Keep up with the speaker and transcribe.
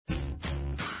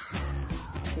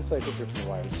me play a picture from The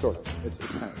Wire. Sort of. It's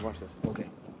kind of. Watch this. Okay.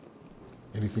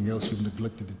 Anything else you've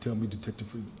neglected to tell me, Detective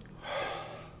Freed?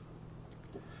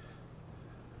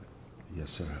 Yes,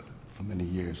 sir. For many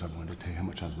years, I wanted to tell you how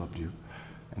much I loved you,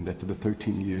 and that for the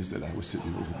 13 years that I was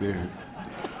sitting over there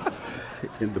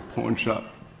in the pawn shop,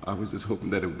 I was just hoping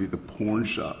that it would be the porn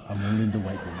shop. I'm only in the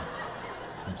white room.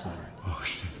 I'm sorry. Oh,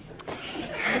 shit.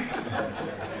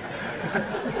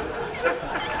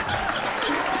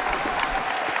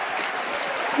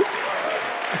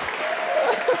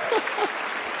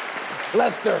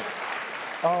 Lester.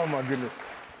 Oh my goodness.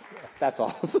 That's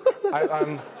awesome.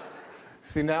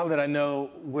 See, now that I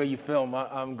know where you film,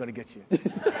 I'm gonna get you.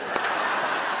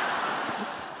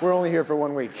 We're only here for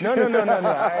 1 week. No.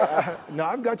 No,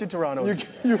 I've got you, Toronto.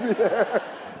 You'll be there.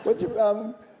 What's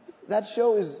your, that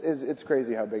show it's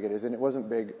crazy how big it is, and it wasn't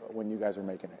big when you guys were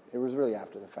making it. It was really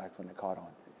after the fact when it caught on.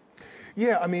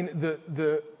 Yeah, I mean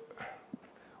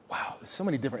wow, there's so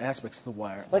many different aspects to The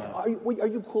Wire. Like, are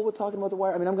you cool with talking about The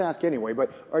Wire? I mean, I'm going to ask anyway, but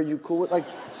are you cool with, like,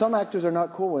 some actors are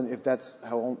not cool if that's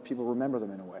how people remember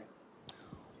them in a way.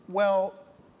 Well,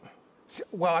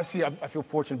 I feel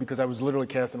fortunate because I was literally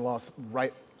cast in Lost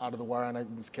right out of The Wire, and I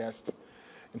was cast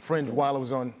in Fringe while I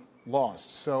was on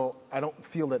Lost. So I don't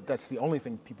feel that that's the only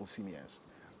thing people see me as.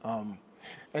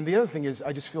 And the other thing is,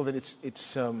 I just feel that it's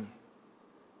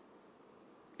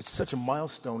such a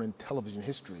milestone in television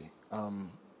history.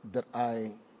 That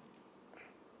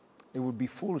it would be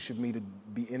foolish of me to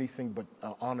be anything but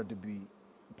honored to be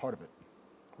part of it.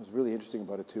 What was really interesting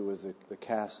about it, too, was the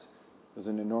cast was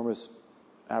an enormous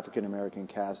African-American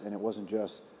cast, and it wasn't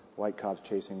just white cops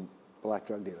chasing black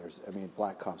drug dealers. I mean,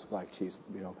 black cops, black chiefs,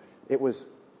 you know. It was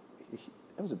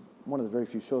one of the very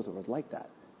few shows that was like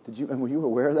that. And were you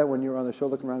aware of that when you were on the show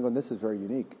looking around going, this is very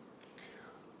unique?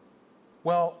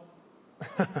 Well...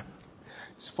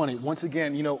 It's funny. Once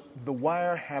again, you know, The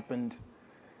Wire happened,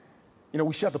 you know,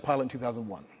 we shot the pilot in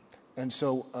 2001. And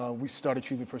so we started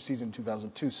shooting the first season in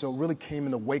 2002. So it really came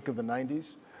in the wake of the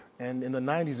 90s. And in the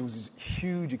 90s, there was this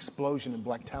huge explosion in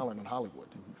black talent in Hollywood.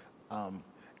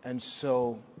 And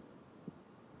so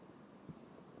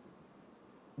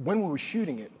when we were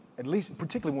shooting it, at least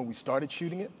particularly when we started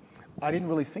shooting it, I didn't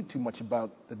really think too much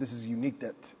about that this is unique,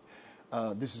 that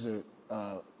this is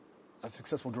a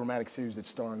successful dramatic series that's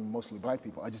starring mostly black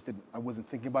people. I wasn't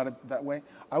thinking about it that way.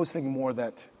 I was thinking more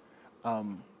that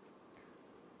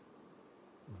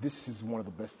this is one of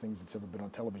the best things that's ever been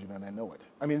on television, and I know it.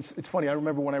 I mean, it's funny. I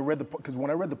remember when I read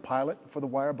the pilot for The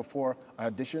Wire before I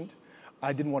auditioned,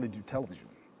 I didn't want to do television.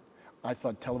 I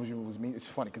thought television was me. It's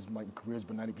funny because my career's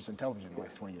been 90% television in the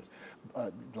last 20 years,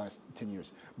 last 10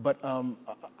 years. But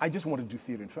I just wanted to do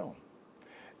theater and film.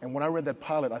 And when I read that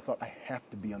pilot, I thought, I have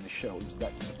to be on the show.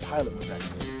 The pilot was that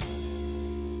good.